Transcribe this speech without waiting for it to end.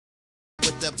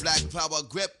the black power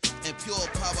grip, and pure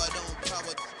power don't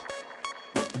power.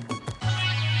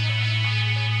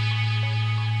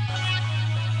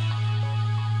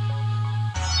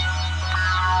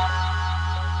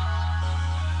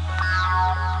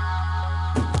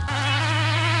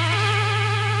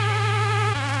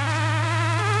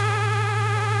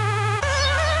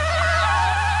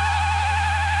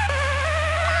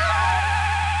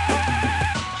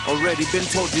 Already been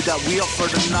told you that we up for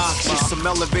the notches. Some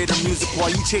elevator music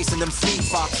while you chasing them fleet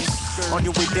foxes. On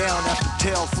your way down after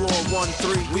tail floor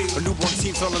 1-3. A newborn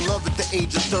teen fell in love at the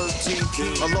age of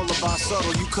 13. A lullaby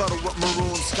subtle, you cuddle up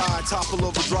maroon sky. Topple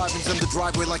over drivings in the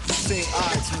driveway like you sing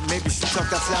eyes. Maybe she tuck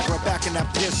that flag right back in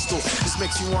that pistol. This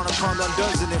makes you wanna calm down,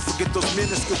 doesn't it? Forget those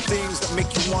minuscule things that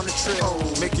make you wanna trip.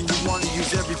 Making you wanna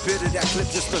use every bit of that clip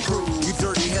just to cruise. You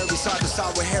dirty hairy side to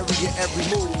side with Harry at every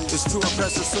move. It's too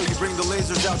impressive, so you bring the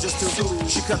lasers out just to soothe.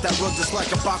 She cut that rug just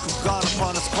like a Bakugan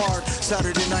upon his card.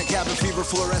 Saturday night cabin fever,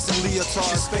 fluorescent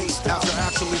leotard. Spaced after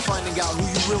actually finding out who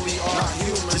you really are. Not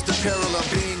human, just a parallel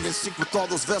being in sync with all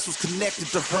those vessels connected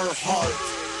to her heart.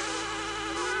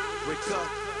 Wake up,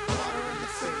 water in the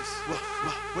face.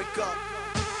 Wake up,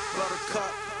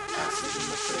 buttercup, acid in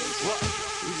the face.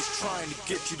 We just trying to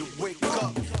get you to wake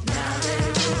up. Now they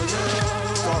will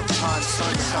know. Dark time,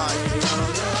 sunshine.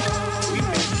 We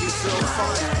make you feel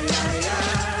fine.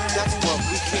 That's what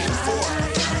we came for.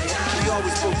 We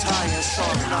always bow tie and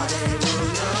sharp knife.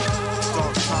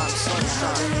 Dark time,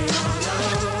 sunshine.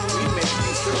 We make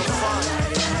you feel fine.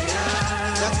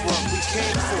 That's what we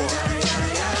came for.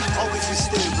 Always we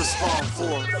stay respond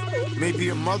for. Maybe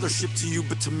a mothership to you,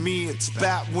 but to me it's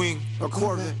Batwing, a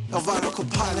Corvette, a Vital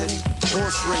pilot,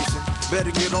 horse racing,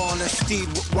 betting it on a steed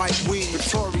with white wing,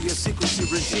 Victoria's secrecy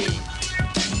regime.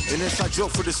 An inside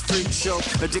joke for this freak show.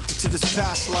 Addicted to this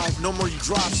fast life, no more you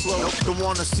drive slow. Don't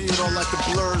wanna see it all like the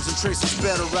blurs and traces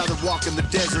better. Rather walk in the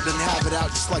desert and have it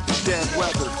out just like the dead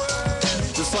weather.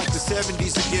 Just like the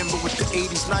 70s again, but with the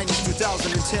 80s, 90s,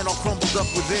 2010 all crumbled up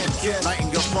within.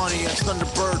 Nightingale, Pontiacs,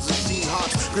 Thunderbirds, and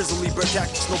Seahawks. Grizzly bear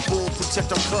tactics, no bull,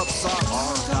 protect our Cub socks.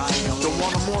 Don't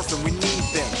want to morph and we need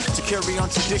them to carry on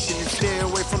tradition and stay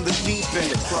away from the deep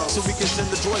end. So we can send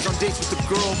the droids on dates with the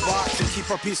girl box and keep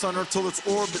our peace on Earth till its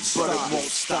orbit stops. But it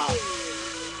won't stop.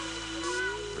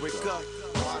 Wake up,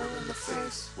 water in the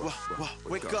face.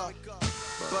 Wake up,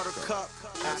 buttercup,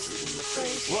 acid in the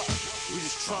face. We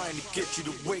just trying to get you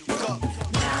to wake up. Dark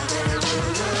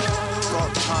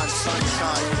time,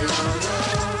 sunshine.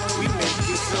 We make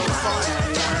you feel fine.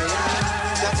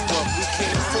 That's what we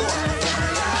came for.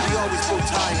 We always bow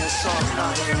tie and sharp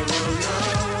knife.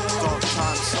 Dark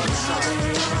time, sunshine.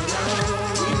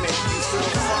 We make you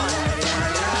feel fine.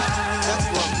 That's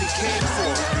what we came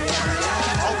for.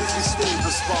 Always we stay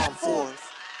respond for.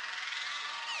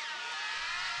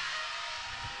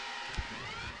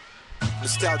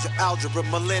 Nostalgia, algebra,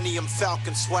 millennium,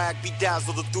 falcon swag,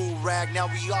 bedazzle the do-rag, now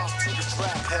we off to the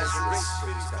track. Peasants,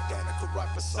 Danica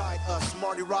right beside us.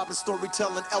 Marty Robbins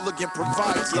storytelling, elegant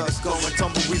provides us. Going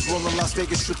tumbleweeds, rolling Las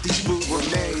Vegas, strip these boots were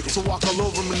made to walk all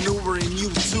over, maneuvering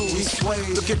you too. We sway.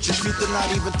 Look at your feet, they're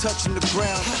not even touching the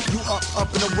ground. You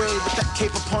up and away with that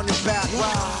cape upon your back.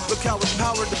 Wow, look how its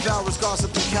power devours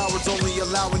gossiping cowards, only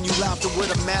allowing you laughter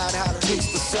with a mad hatter. Taste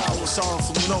the sour,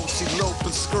 sorrowful notes, elope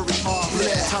and scurry off.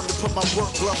 Time to put my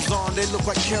work gloves on, they look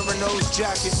like Karen-O's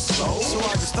jackets. So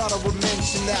I just thought I would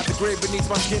mention that the gray beneath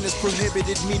my skin has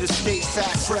prohibited me to stay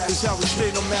fat. Fresh is how we stay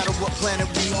no matter what planet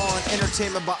we on.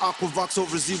 Entertainment by Aquavox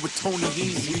over Z with Tony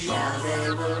Easy. Now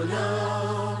they will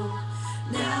know,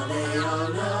 now they all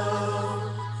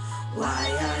know. Why,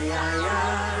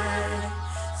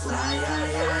 fly,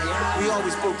 we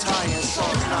always bow tie and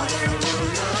sharp knife.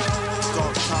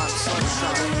 Dark time,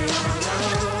 sunshine.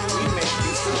 We make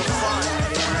you feel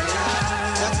fine.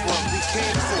 That's what we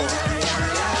came for.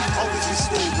 Always we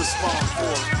stay respond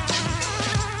for.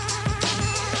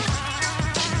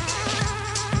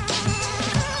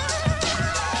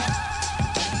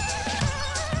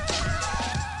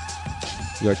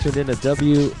 You are tuned in to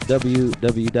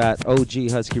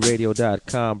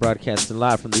www.oghuskyradio.com, broadcasting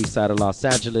live from the east side of Los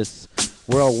Angeles,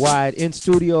 worldwide, in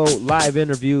studio, live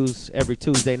interviews every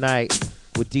Tuesday night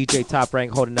with DJ Top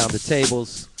Rank holding down the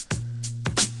tables.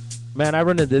 Man, I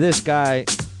run into this guy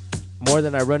more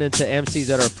than I run into MCs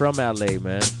that are from LA,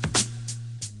 man.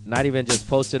 Not even just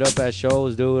posted up at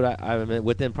shows, dude. I mean,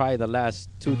 within probably the last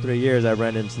 2-3 years, I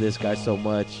ran into this guy so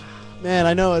much. Man,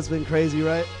 I know it's been crazy,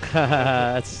 right?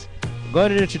 That's... Go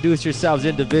ahead and introduce yourselves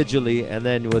individually, and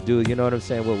then we'll do, you know what I'm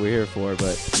saying, what we're here for,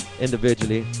 but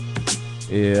individually.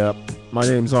 Yeah, my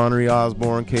name's Henry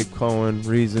Osborne, Cape Cohen,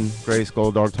 Reason, Gray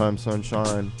Skull, Dark Time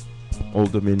Sunshine.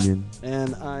 Old Dominion.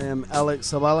 And I am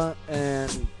Alex Zavala,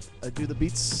 and I do the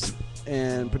beats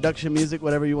and production music,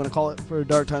 whatever you want to call it, for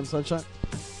Dark Time Sunshine.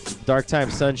 Dark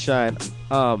Time Sunshine.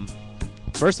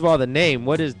 First of all, the name.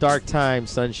 What is Dark Time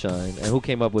Sunshine, and who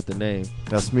came up with the name?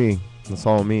 That's me. That's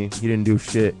all me. He didn't do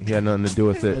shit. He had nothing to do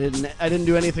with it. I didn't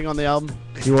do anything on the album.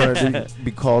 He wanted to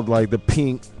be called like the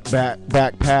Pink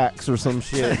Backpacks or some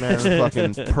shit, man.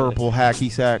 Fucking purple hacky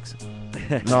sacks.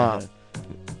 Nah.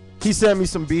 He sent me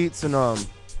some beats, and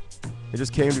it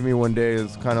just came to me one day.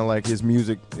 It's kind of like his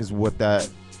music is what it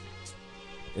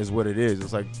is.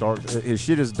 It's like dark. His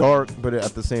shit is dark, but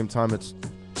at the same time, it's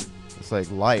like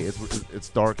light. It's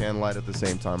dark and light at the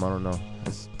same time. I don't know.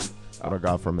 That's what I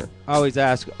got from it. I always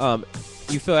ask,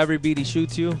 you feel every beat he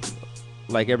shoots you?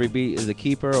 Like every beat is a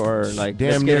keeper, or like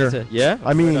damn near. Yeah?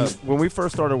 I mean, when we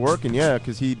first started working, yeah,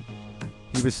 because he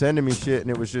was sending me shit, and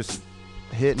it was just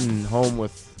hitting home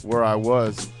with where I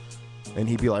was, and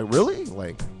he'd be like, really?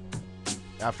 Like,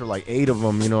 after like 8 of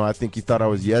them, I think he thought I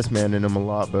was yes man in him a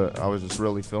lot, but I was just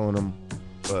really feeling him.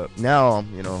 But now,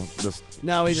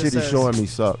 now he shit just he's says, showing me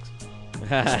sucks.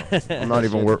 I'm not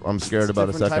even I'm scared about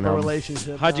a second type of album.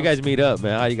 relationship. How'd you guys meet up,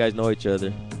 man? How you guys know each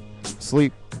other?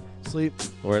 Sleep.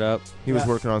 Word up. He was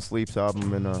working on Sleep's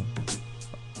album, and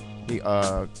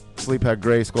Sleep had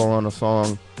Grayskull on a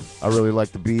song. I really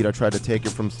liked the beat. I tried to take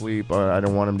it from Sleep. I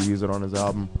didn't want him to use it on his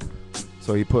album,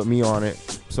 so he put me on it.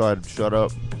 So I'd shut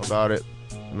up about it,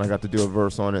 and I got to do a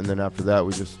verse on it. And then after that,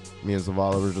 me and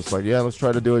Zavala were just like, yeah, let's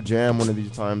try to do a jam one of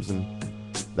these times. And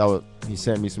he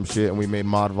sent me some shit, and we made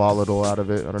Mod Volatile out of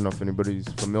it. I don't know if anybody's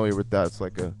familiar with that. It's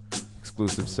like a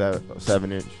exclusive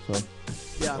 7-inch. So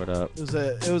yeah, what up?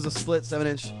 It was a split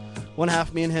 7-inch. One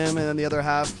half me and him, and then the other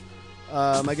half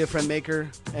my good friend Maker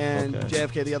and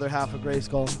JFK, the other half of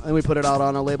Grayskull. And we put it out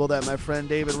on a label that my friend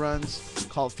David runs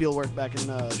called Fieldwork back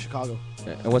in Chicago.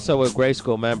 And what's up with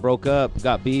Grayskull, man? Broke up,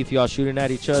 got beef, y'all shooting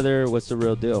at each other. What's the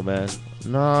real deal, man?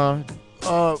 Nah,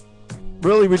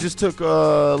 really, we just took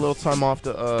a little time off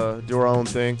to do our own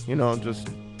thing, just.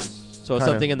 So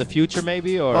something in the future,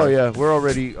 maybe, or? Oh yeah, we're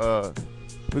already.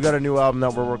 We got a new album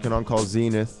that we're working on called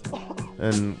Zenith,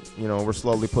 and we're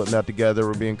slowly putting that together.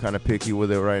 We're being kind of picky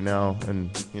with it right now,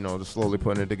 and just slowly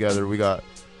putting it together. We got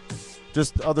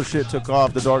just other shit took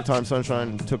off. The Dark Time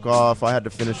Sunshine took off. I had to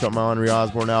finish up my Henry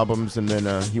Osborne albums, and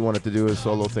then he wanted to do his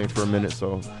solo thing for a minute.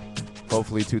 So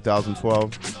hopefully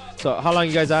 2012. So how long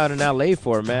you guys out in LA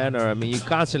for, man? Or I mean, you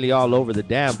constantly all over the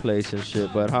damn place and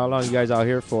shit. But how long you guys out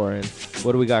here for? And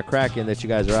what do we got cracking that you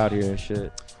guys are out here and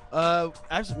shit?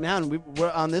 Actually, man, we're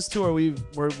on this tour. We've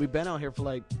been out here for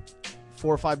like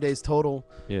 4 or 5 days total.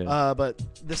 Yeah. But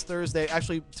this Thursday,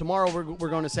 actually tomorrow, we're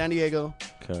going to San Diego.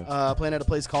 Okay. Playing at a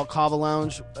place called Kava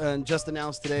Lounge, and just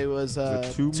announced today was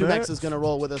 2Max is gonna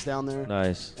roll with us down there.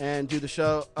 Nice. And do the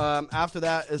show. After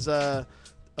that is a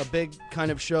big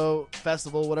kind of show,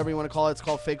 festival, whatever you want to call it. It's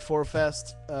called Fake 4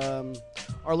 Fest.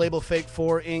 Our label Fake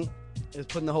 4 Inc. is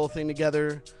putting the whole thing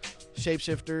together.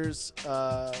 Shapeshifters,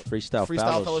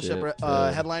 Freestyle Fellowship,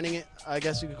 yeah. headlining it, I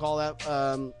guess you could call that.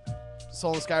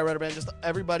 Soul and Sky Redder Band, just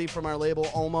everybody from our label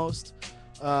almost,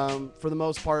 for the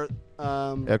most part.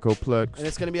 Echoplex. And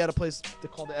it's going to be at a place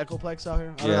called the Echoplex out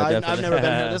here. Definitely. I've never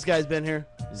been here. This guy's been here.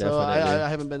 So I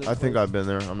haven't been there. I think I've been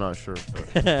there. I'm not sure.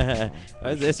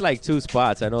 It's like 2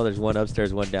 spots. I know there's one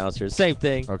upstairs, one downstairs. Same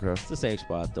thing. Okay. It's the same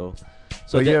spot, though.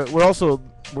 So yeah,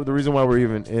 the reason why we're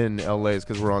even in LA is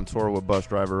because we're on tour with Bus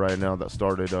Driver right now. That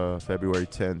started February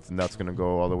 10th, and that's going to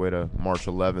go all the way to March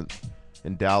 11th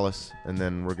in Dallas. And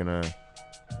then we're going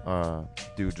to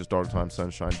do just Dark Time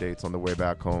Sunshine dates on the way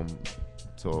back home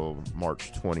till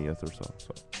March 20th or so.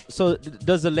 So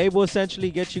does the label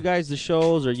essentially get you guys the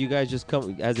shows, or you guys just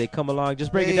come as they come along?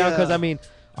 Just break it down, because I mean,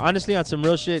 honestly, on some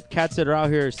real shit, cats that are out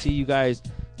here see you guys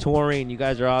touring, you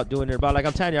guys are out doing it about. Like,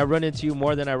 I'm telling you, I run into you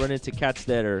more than I run into cats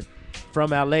that are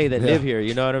from LA that live here.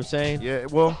 You know what I'm saying? Yeah.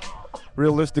 Well,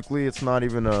 realistically, it's not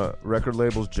even a record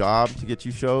label's job to get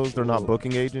you shows. They're not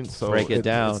booking agents, so break it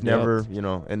down. It's never,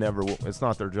 it's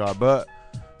not their job. But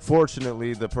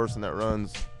fortunately, the person that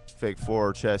runs Fake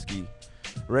 4, Chesky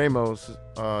Ramos,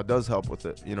 does help with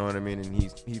it. You know what I mean? And he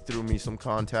threw me some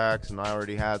contacts, and I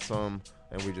already had some.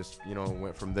 And we just,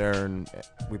 went from there, and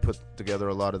we put together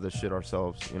a lot of this shit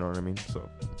ourselves. You know what I mean? So,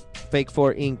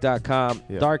 Fake4Inc.com,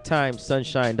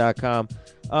 DarkTimeSunshine.com.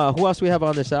 Who else we have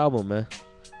on this album, man?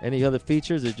 Any other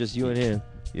features, or just you and him?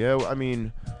 Yeah, I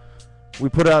mean, we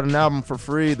put out an album for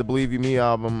free, the Believe You Me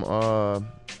album,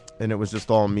 and it was just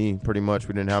all me, pretty much.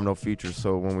 We didn't have no features,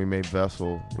 so when we made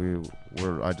Vessel,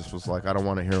 I just was like, I don't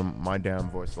want to hear my damn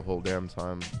voice the whole damn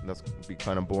time. That's gonna be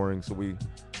kind of boring, so we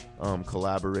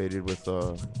collaborated with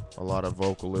a lot of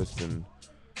vocalists, and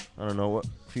I don't know what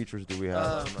features do we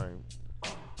have.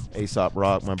 Aesop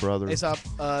Rock, my brother. Aesop,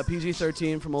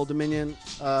 PG-13 from Old Dominion.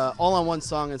 All on one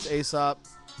song is Aesop.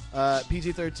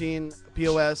 PG-13,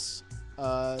 POS,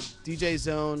 DJ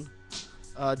Zone.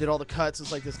 Did all the cuts.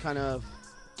 It's like this kind of.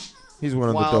 He's one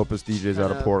of the wild dopest DJs out of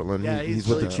kinda- Portland. yeah, he's he's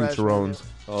with really the fresh, Chicharrones.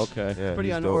 Oh, okay. Yeah, pretty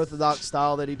he's dope. unorthodox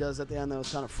style that he does at the end that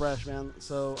was kind of fresh, man.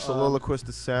 So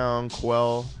Soliloquist Sound,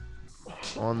 Quell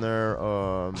on there.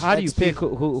 How do you XP. pick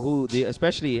who the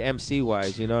especially MC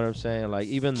wise? You know what I'm saying? Like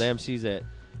even the MCs that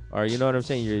are, you know what I'm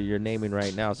saying? You're naming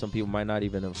right now. Some people might not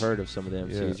even have heard of some of the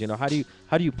MCs. Yeah. You know, how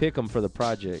do you pick them for the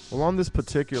project? Well, on this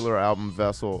particular album,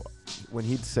 Vessel, when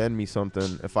he'd send me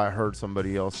something, if I heard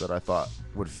somebody else that I thought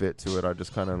would fit to it, I'd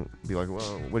just kind of be like, well,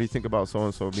 what do you think about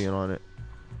so-and-so being on it?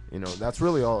 You know, that's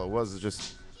really all it was. Is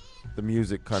just the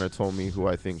music kind of told me who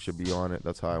I think should be on it.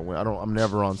 That's how I went. I'm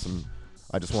never on some,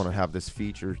 I just want to have this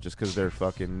feature just because their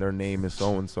name is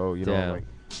so-and-so, you know, Yeah. like,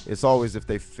 it's always if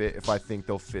they fit, if I think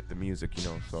they'll fit the music, you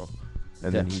know, so,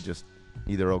 and then Yeah. he just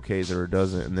either okays it or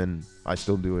doesn't, and then I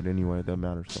still do it anyway, it doesn't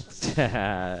matter,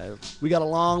 so. we got a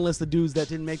long list of dudes that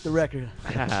didn't make the record.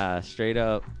 Straight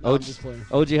up. No, I'm just playing.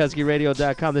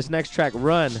 OGHuskyRadio.com. This next track,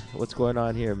 Run. What's going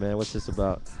on here, man? What's this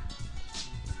about?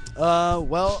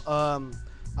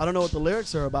 I don't know what the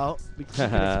lyrics are about. because you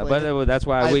can explain it. But that's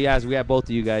why we had both of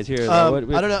you guys here. I don't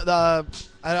know.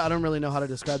 I don't really know how to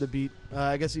describe the beat.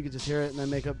 I guess you could just hear it and then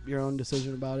make up your own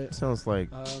decision about it. Sounds like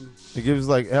Um, it has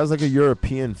like a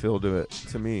European feel to it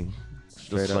to me.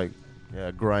 Straight Just up.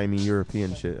 like grimy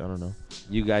European shit. I don't know.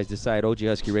 You guys decide.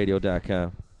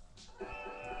 OGHuskyRadio.com.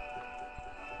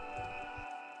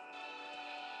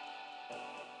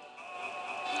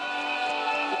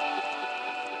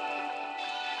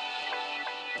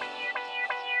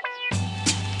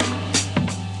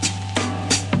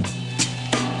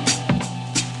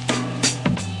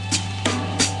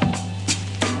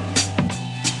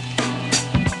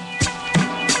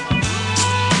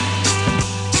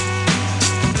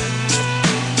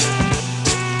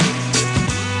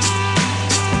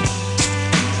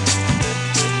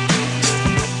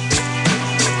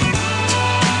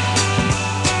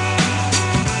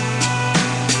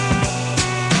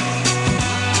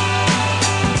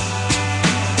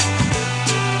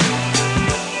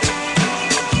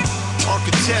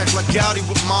 Architect like Gaudi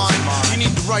with mine. You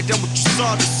need to write down what you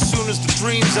saw just as soon as the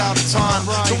dream's out of time.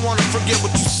 Don't wanna forget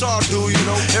what you saw, do you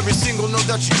know? Every single note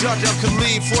that you jot down could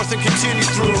lead forth and continue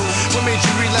through. What made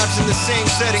you relapse in the same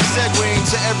setting, segueing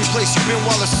to every place you've been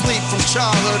while asleep, from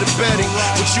childhood to bedding?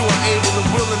 But you are able and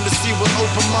willing to see with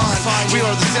open mind. We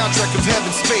are the soundtrack of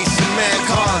heaven, space, and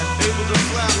mankind. Able to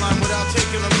flatline without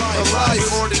taking a life. The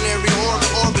ordinary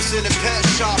orbits in a pet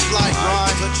shop like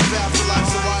right. Touch your afterlife,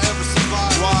 so I ever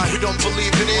survive. Why? We don't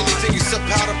believe in anything except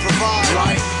how to provide.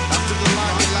 Right. After the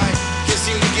limelight, can't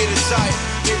seem to get it tight.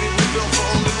 Maybe we built for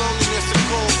only loneliness and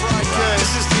cold fright. Right.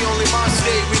 This is the only mind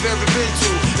state we've ever been to,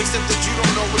 except that you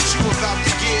don't know what you about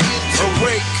to get into.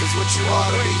 Awake, cause what you ought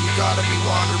to be, you gotta be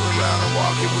wandering around and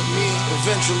walking with me.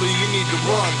 Eventually you need to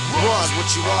run. What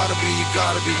you ought to be, you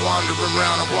gotta be wandering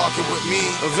around and walking with me.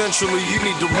 Eventually you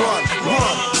need to run.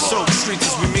 So streets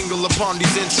as we mingle upon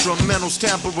these instrumentals,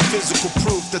 tamper with physical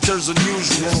proof that there's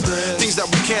unusual things that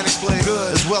we can't explain,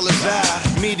 good as well as bad.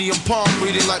 Medium palm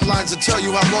reading like lines that tell you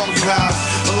how long you have.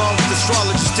 Along with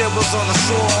astrologists, devils on the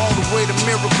shore, all the way to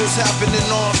miracles happening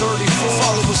on 34.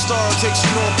 Follow the star, takes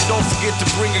you north, but don't forget to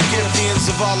bring a gift. The ends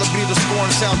of all will be the score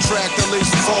and soundtrack that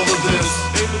laces all of this.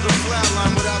 Able to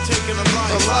flatline without taking a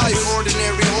life.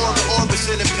 Ordinary orbits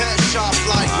in a pet shop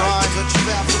like right. Touch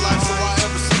your afterlife, so I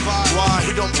ever survive. Why?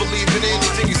 We don't believe in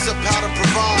anything except how to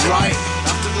provide. Right.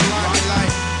 After the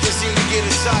limelight, can't seem to get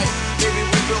it tight. Maybe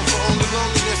we built for only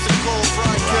loneliness and cold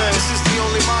fright. Right. This is the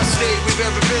only mind state we've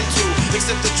ever been to,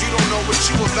 except that you don't know what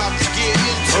you about to get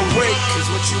into. Awake, cause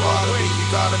what you ought to be, you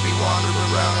gotta be wandering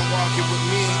around and walking with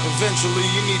me. Eventually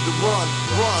you need to run.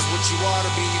 What you ought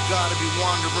to be, you gotta be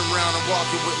wandering around and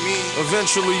walking with me.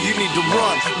 Eventually you need to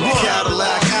run.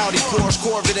 Cadillac, Audi, Porsche,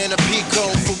 Corvette, and a Pico.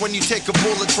 For when you take a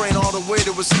bullet train all the way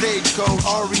to a stagecoach.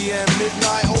 REM,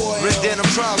 midnight oil. Red denim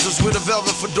trousers with a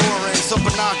velvet fedora and some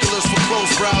binoculars for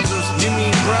close browsers. You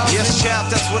mean browsing? Yes, chap,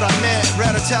 that's what I meant.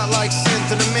 Rat-a-tat like synth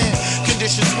in a mint.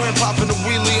 Conditions swim, popping a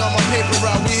wheelie on my paper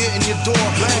route. We hitting your door.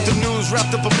 With the news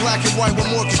wrapped up in black and white. What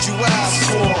more could you ask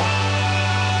for?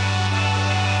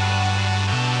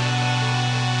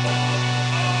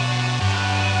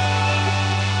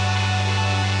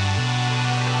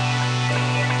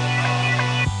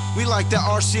 We like like that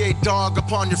RCA dog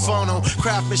upon your phono.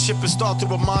 Craftsmanship installed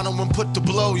through a mono and put to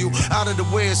blow you. Out of the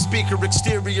way of speaker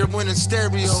exterior when in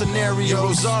stereo. Scenario,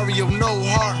 Rosario, no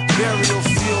heart, burial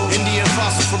fuel. Indian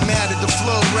fossil formatted, the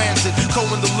flow rancid.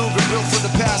 Cohen the Luger built for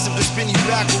the passive to spin you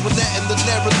backward with letting the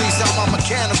net release out my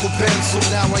mechanical pencil.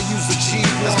 Now I use the G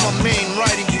as my main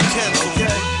writing utensil.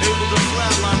 Able to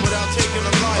flatline without taking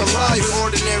a life.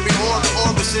 Ordinary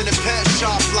orbits in a pet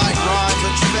shop like rhyme.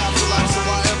 But you battle life so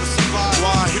I ever survive.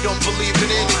 Why? We don't believe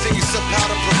in anything except how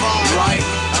to provide. Right.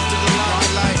 After the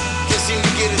limelight, can't seem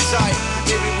to get it tight.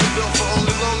 Maybe we're built for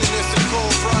only loneliness and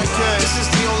cold fright. This is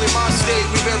the only mind state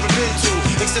we've ever been to.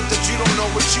 Except that you don't know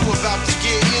what you about to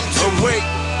get into. Oh wait.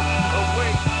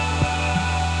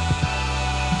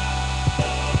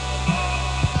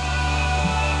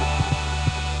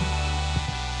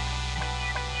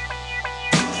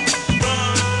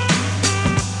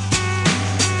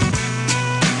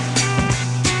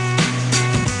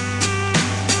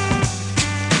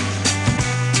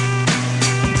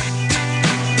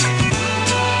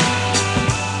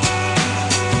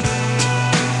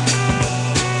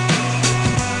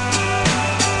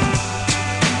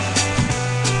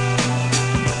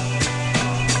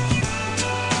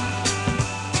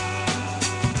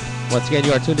 Once again,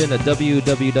 you are tuned in to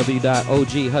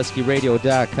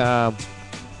www.oghuskyradio.com.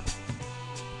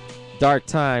 Dark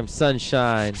Time,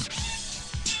 Sunshine.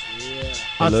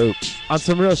 Hello. On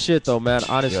some real shit, though, man.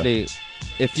 Honestly,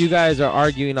 if you guys are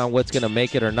arguing on what's going to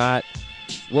make it or not,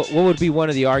 what would be one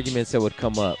of the arguments that would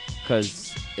come up?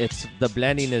 Because it's the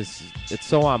blending it's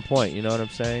so on point. You know what I'm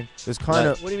saying? It's kind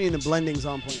of. What do you mean the blending's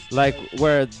on point? Like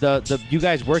where the you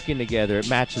guys working together, it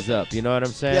matches up. You know what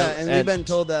I'm saying? Yeah, and we've been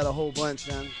told that a whole bunch,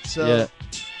 man. So Yeah.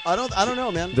 I don't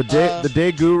know, man. The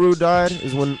day Guru died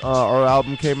is when our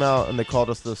album came out, and they called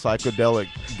us the psychedelic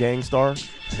gangstar.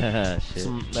 Shit.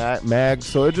 Some mag.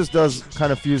 So it just does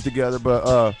kind of fuse together.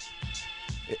 But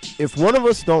if one of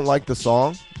us don't like the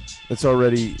song, it's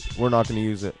already we're not going to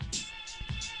use it.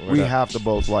 We have to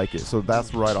both like it. So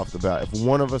that's right off the bat. If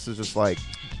one of us is just like,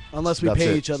 Unless we that's pay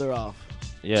it. each other off.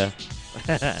 Yeah.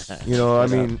 you know, I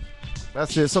mean,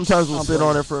 that's it. Sometimes we'll sit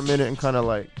on it for a minute and kind of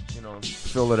like, you know,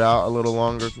 fill it out a little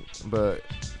longer. But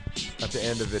at the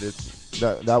end of it, it's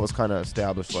that was kind of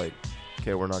established. Like,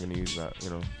 okay, we're not going to use that.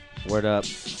 You know. Word up.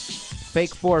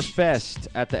 Fake 4 Fest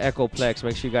at the Echoplex.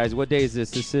 Make sure you guys, what day is this?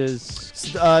 This is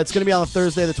It's going to be on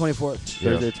Thursday the 24th.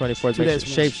 Thursday the 24th. 2 days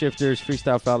from now. Shapeshifters,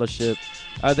 Freestyle Fellowship.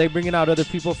 Are they bringing out other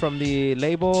people from the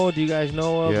label? Do you guys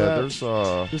know of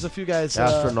that? There's a few guys.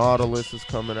 Astronautilus is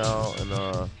coming out,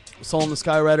 and Soul in the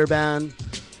Skyrider Band,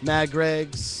 Mad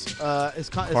Greg's. Is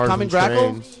Cars Common and Grackle?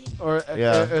 Trains. Or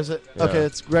Yeah. is it? Yeah. Okay,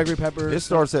 it's Gregory Pepper. It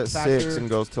starts at Factor. 6 and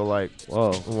goes till like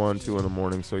 1, 2 in the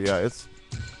morning. So yeah, it's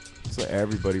like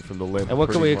everybody from the label. And what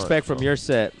can pretty we much, expect from so. your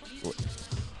set?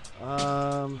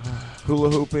 Hula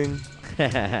hooping,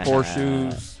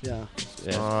 horseshoes. Yeah.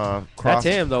 That's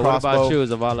him, though. What about you,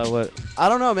 Zavala? What? I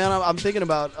don't know, man. I'm thinking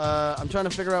about. I'm trying to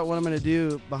figure out what I'm gonna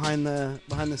do behind the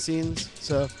scenes.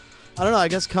 So, I don't know. I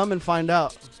guess come and find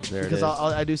out. There it because is.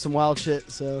 I do some wild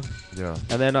shit. So. Yeah.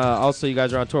 And then also you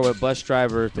guys are on tour with Bus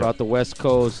Driver throughout the West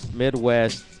Coast,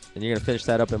 Midwest, and you're gonna finish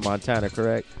that up in Montana,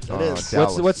 correct? It is.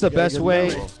 What's the You got a best good way?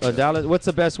 memory. Dallas. What's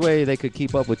the best way they could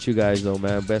keep up with you guys, though,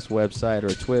 man? Best website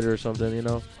or Twitter or something, you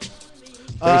know?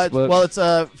 Facebook. Well, it's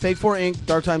Fake 4 Inc.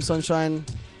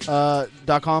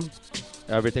 DarkTimeSunshine.com.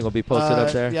 Everything will be posted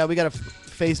up there. Yeah, we got a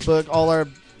Facebook. All our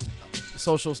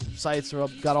social sites are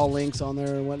up, got all links on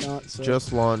there and whatnot. So.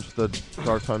 Just launched the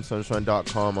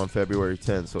DarkTimeSunshine.com on February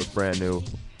 10th, so it's brand new.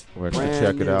 Word You up. can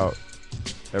check it out.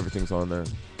 Everything's on there.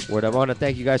 Word up. I want to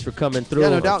thank you guys for coming through. Yeah,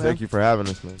 no doubt, man. Thank you for having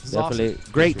us, man. This is Definitely.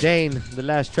 awesome. Great Dane, the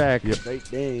last track. Yep. Great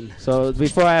Dane. So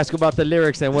before I ask about the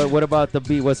lyrics and what about the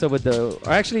beat, what's up with the?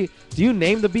 Or actually, do you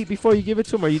name the beat before you give it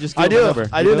to them, or you just give I them a do. number?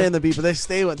 I You do name the beat, but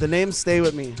the names stay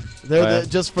with me. They're Oh, yeah?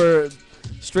 just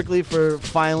strictly for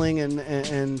filing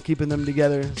and keeping them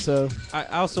together. So I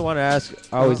also want to ask.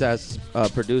 I always ask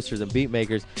producers and beat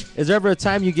makers: is there ever a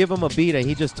time you give him a beat and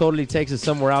he just totally takes it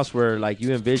somewhere else where like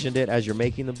you envisioned it as you're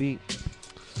making the beat?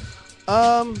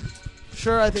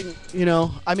 sure, I think,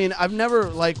 I mean, I've never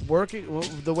like working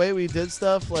the way we did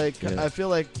stuff. Like, Yeah. I feel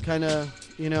like kind of,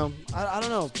 I don't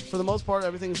know. For the most part,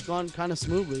 everything's gone kind of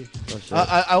smoothly. Oh, shit.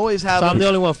 I always have. So I'm the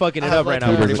only one fucking it I have, up right like,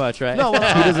 now, a- pretty much, right? No,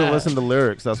 well, He doesn't listen to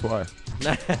lyrics, that's why.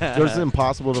 It's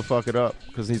impossible to fuck it up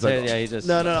because he's like, yeah, he just.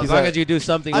 No, no, no. As He's long like- as you do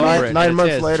something I mean, over it. nine and months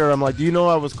it's his. later, I'm like, do you know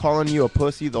I was calling you a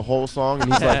pussy the whole song?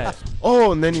 And he's like,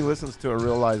 oh, and then he listens to it and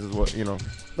realizes what,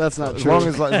 that's not as true. long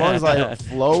as I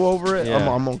flow over it, Yeah.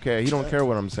 I'm okay. He don't care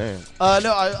what I'm saying.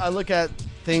 No, I look at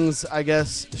things, I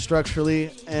guess,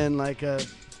 structurally and like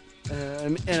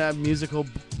in a musical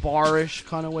barish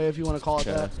kind of way, if you want to call it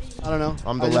Yeah. that. I don't know.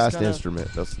 I'm I the just last kinda-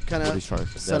 instrument. That's Kinda what he's trying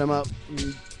to say. set him up. And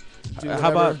do How whatever.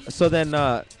 about so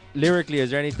then lyrically? Is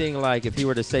there anything like if he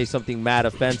were to say something mad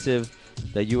offensive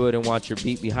that you wouldn't want your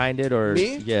beat behind it, or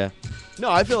Me? yeah? No,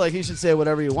 I feel like he should say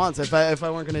whatever he wants. If I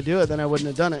weren't going to do it, then I wouldn't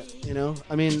have done it. You know,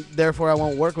 I mean, therefore I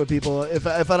won't work with people. If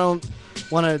I don't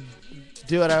want to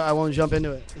do it, I won't jump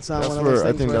into it. It's not That's one of those where I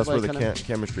things think where that's where it's the like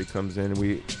chemistry comes in.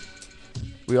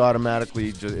 We automatically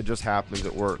it just happens.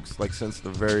 It works. Like since the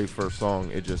very first song,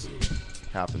 it just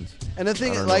happens. And the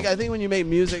thing, I don't like, know. I think when you make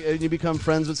music and you become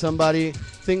friends with somebody,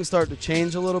 things start to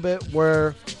change a little bit.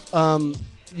 Where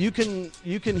you can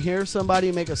hear somebody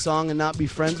make a song and not be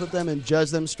friends with them and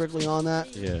judge them strictly on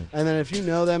that. Yeah. And then if you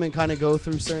know them and kind of go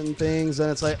through certain things, then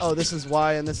it's like, oh, this is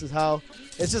why and this is how.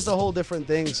 It's just a whole different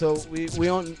thing. So we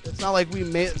don't. It's not like we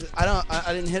made.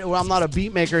 I didn't hit. Well, I'm not a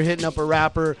beat maker hitting up a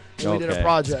rapper and we did a Okay.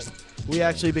 project. We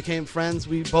actually became friends.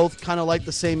 We both kind of like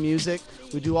the same music.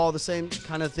 We do all the same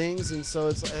kind of things, and so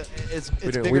it's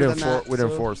bigger than that. We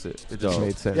didn't So- force it. It just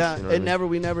made sense. Yeah, you know what I mean?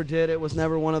 we never did. It was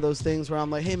never one of those things where I'm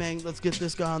like, hey man, let's get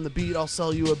this guy on the beat. I'll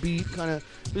sell you a beat. Kind of,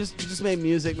 we just made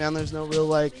music, man. There's no real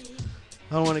like,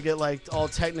 I don't want to get like all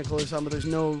technical or something. But there's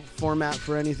no format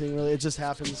for anything really. It just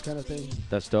happens, kind of thing.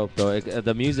 That's dope though.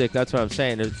 The music, that's what I'm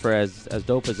saying. For as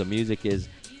dope as the music is,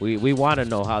 we want to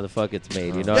know how the fuck it's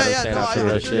made. You know what I'm saying? no, After I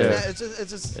that agree, shit. man. It's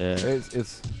just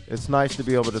Yeah. It's nice to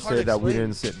be able to It's hard say to that we explain.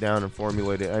 didn't sit down and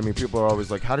formulate it. I mean, people are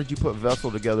always like, "How did you put Vessel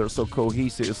together? It's so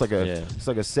cohesive. It's like Yeah.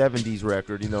 a '70s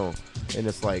record, you know." And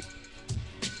it's like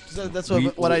that's we-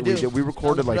 what I we do. did- we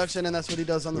recorded, On the like- production, and that's what he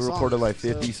does on we the song. recorded like So-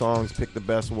 50 songs, picked the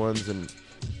best ones, and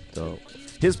Dope.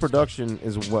 his production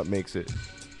is what makes it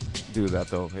do that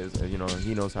though. You know,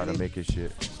 he knows how to And he- make his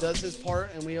shit. does his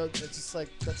part, and it's just like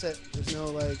that's it. There's no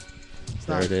like, it's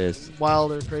There not it is.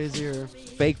 wild or crazy or.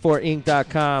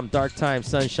 Fake4inc.com,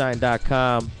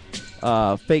 darktimesunshine.com.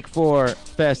 Fake 4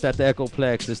 Fest at the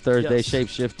Echoplex this Thursday. Yes.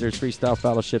 Shapeshifters, Freestyle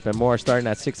Fellowship, and more starting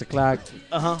at 6 o'clock.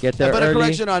 Get there But early. a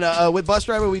correction on with Bus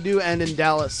Driver, we do end in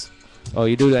Dallas. Oh,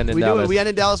 you do that in we Dallas. do it. We end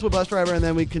in Dallas with Bus Driver, and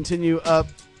then we continue up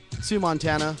to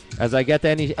Montana. As I get to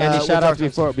any with shout outs Dark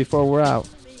Times. before we're out.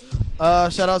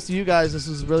 Shout outs to you guys. This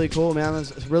was really cool, man.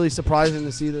 It's really surprising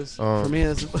to see this. For me,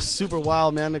 it's super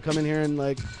wild, man, to come in here and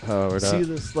like see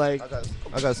this like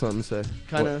I got something to say.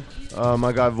 kind of.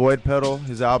 My guy Void Pedal,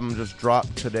 his album just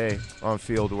dropped today on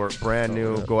Fieldwork, brand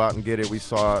new. Go out and get it. We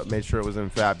saw it, made sure it was in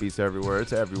Fat Beats everywhere.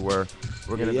 It's everywhere.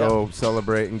 We're gonna Yeah. go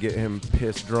celebrate and get him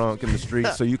pissed drunk in the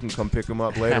streets, so you can come pick him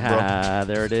up later, bro.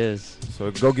 There it is.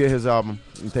 So go get his album,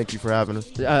 and thank you for having us.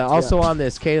 Also on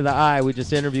this, K to the I, we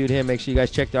just interviewed him. Make sure you guys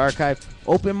check the archive.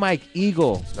 Open Mike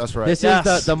Eagle. That's right. This Yes.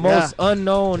 is the most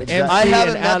unknown Exactly. MC I in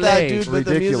haven't met LA. that dude, but the music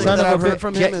Ridiculous. Son that of I've a heard bitch.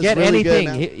 from him Get, is get really anything.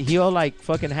 good, man. He'll like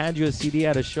fucking hand you a CD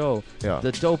at a show. Yeah.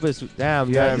 The dopest. Damn.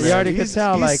 Yeah, you man. already could He's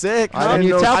tell. Like sick. I man.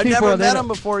 didn't know- tell I've people never they met don't- him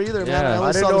before either, man. Yeah. I, I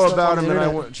only didn't saw the know stuff about on him, the and I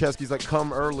internet. went. Chesky's like,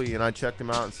 come early, and I checked him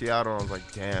out in Seattle. And I was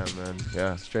like, damn, man.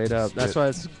 Yeah. straight up. That's Shit. why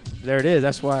it's there. It is.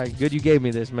 That's why. Good you gave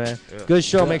me this, man. Yeah. Good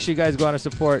show. Yeah. Make sure you guys go out and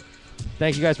support.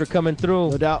 Thank you guys for coming through.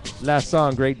 No doubt. Last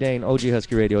song, Great Dane,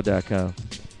 OGHuskyRadio.com.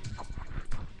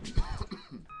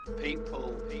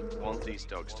 People want these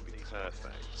dogs to be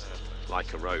perfect,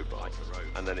 like a robot,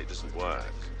 and then it doesn't work.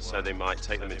 So they might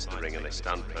take them into the ring and they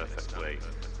stand perfectly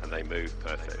and they move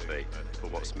perfectly,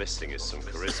 but what's missing is some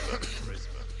charisma.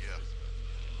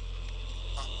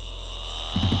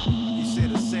 You say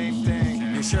the same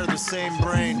thing. They share the same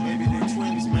brain. Maybe they're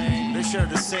twins, man. They share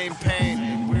the same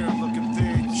pain. Weird looking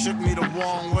thing. Shook me the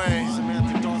wrong way.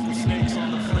 Samantha darker snakes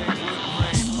on the flame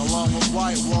with rain. Along with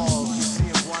white walls. You see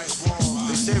a white wall.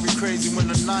 They say we crazy when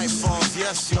the night falls.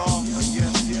 Yes, y'all.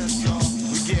 Yes, yes, y'all.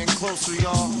 We getting closer,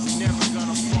 y'all. We never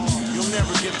gonna fall. You'll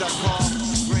never get that call.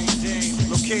 Great day.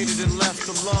 Located and left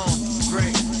alone.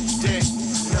 Great day.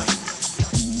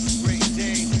 Great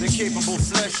day. They're capable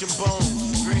flesh and bone.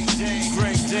 Great day.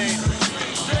 Great day.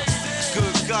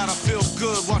 Good God, I feel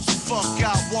good. Watch the fuck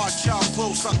out. Watch how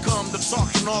close I come to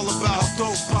talking all about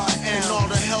how dope I am and all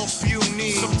the help you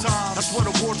need. Sometimes that's what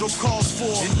a wardrobe calls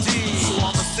for. Indeed. So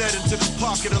I'ma set into this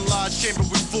pocket a large chamber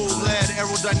with full lead,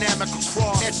 aerodynamic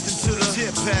across, etched into the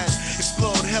tip pad.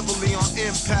 Explode heavily on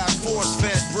impact. Force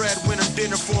fed breadwinner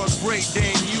dinner for a Great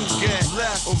Dane. You get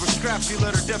left over scraps. You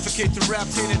let her defecate the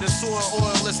rap tainted in soil,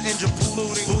 oilless engine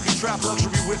polluting. Boogie trap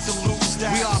luxury with some loot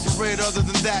stacks. We operate other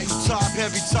than that. You top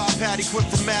heavy, top hat,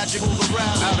 equipped for magic. Pull the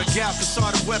rap out of gap,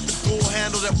 decided weapon, dual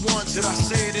handled at once. Did I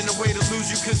say it in a way to lose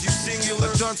you cause you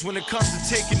singular? Dunce when it comes to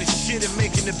taking the shit and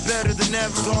making it better than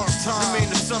ever. Dark time, remain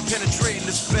the sun penetrating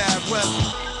this bad weather.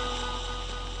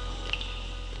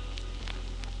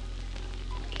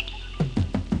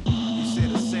 You say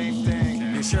the same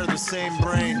same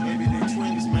brain. Maybe they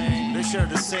twins, man. They share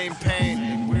the same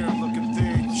pain. Weird looking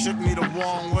thing. Shook me the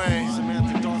wrong way.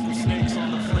 Samantha darker snakes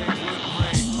on the flames with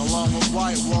rain. Along with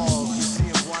white walls. We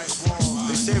see a white wall.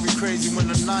 They say we crazy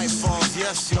when the night falls.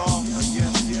 Yes, y'all.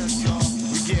 Yes, yes, y'all.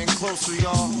 We getting closer,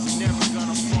 y'all. We never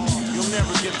gonna fall. You'll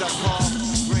never get that call.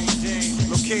 Great Dane.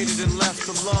 Located and left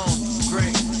alone.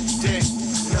 Great Dane.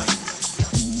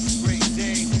 Great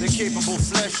Dane. They're capable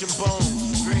flesh and bone.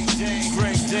 Great Dane.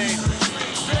 Great Dane.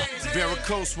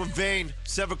 Varicose when vein,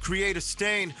 sever create a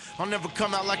stain. I'll never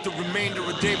come out like the remainder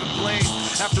of David Blaine.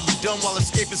 After we done while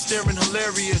escaping, staring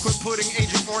hilarious. Quit putting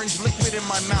Agent Orange liquid in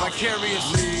my mouth.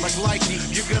 Vicariously, like Likey,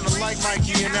 you're gonna like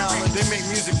Mikey and Alan. They make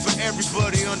music for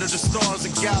everybody under the stars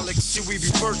and galaxy. We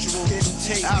be virtual,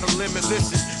 out of limit.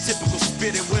 Listen, typical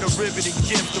spitting with a riveting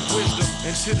gift of wisdom.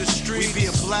 Into the street, we be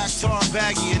a black tar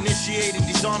baggy, initiating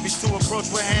these zombies to approach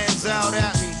with hands out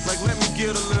at me. Like, let me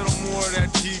get a little more of that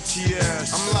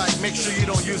DTS. I'm like, make sure you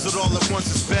don't use it all at once,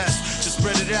 it's best. Just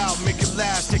spread it out, make it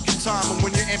last, take your time. And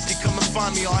when you're empty, come and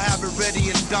find me, I'll have it ready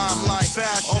and dime like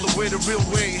fashion. All the way to real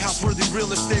way, houseworthy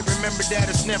real estate. Remember that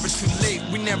it's never too late,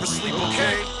 we never sleep,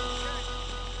 okay?